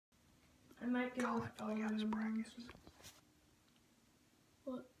I might go with all the number ones.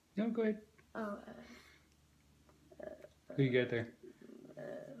 What? No, go ahead. Oh, Who you got there?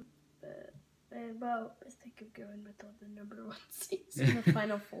 Well, I think I'm going with all the number one seeds in the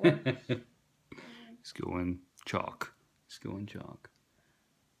final four. He's going chalk. He's going chalk.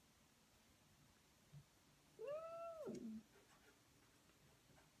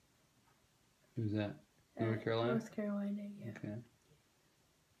 Who's that? North Carolina? North Carolina, yeah. Okay.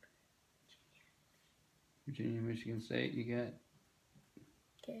 Virginia, Michigan State, you got?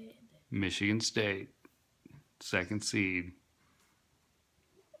 Okay. Michigan State. Second seed.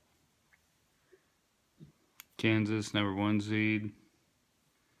 Kansas, number 1 seed.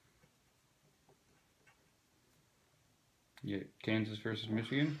 You got Kansas versus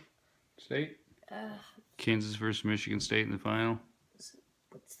Michigan State? Kansas versus Michigan State in the final. What's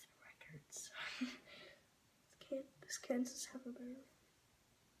the records? Does Kansas have a better?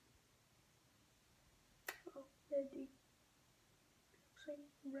 Oh, maybe.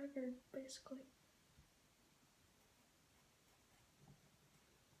 Same record, basically.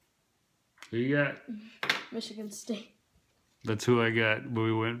 Who you got? Michigan State. That's who I got, but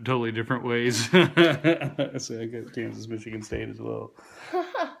we went totally different ways. So I got Kansas, Michigan State as well.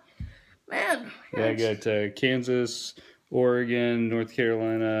 Man. Yeah, I got Kansas, Oregon, North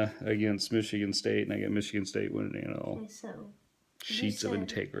Carolina against Michigan State, and I got Michigan State winning it all. Okay, so Sheets of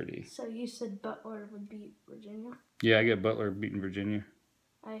integrity. So you said Butler would beat Virginia? Yeah, I got Butler beating Virginia.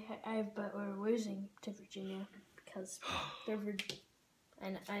 I have Butler losing to Virginia because they're Virginia.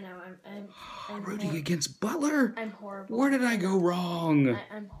 I know, I'm rooting against Butler? I'm horrible. Where did I go wrong?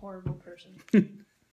 I'm a horrible person.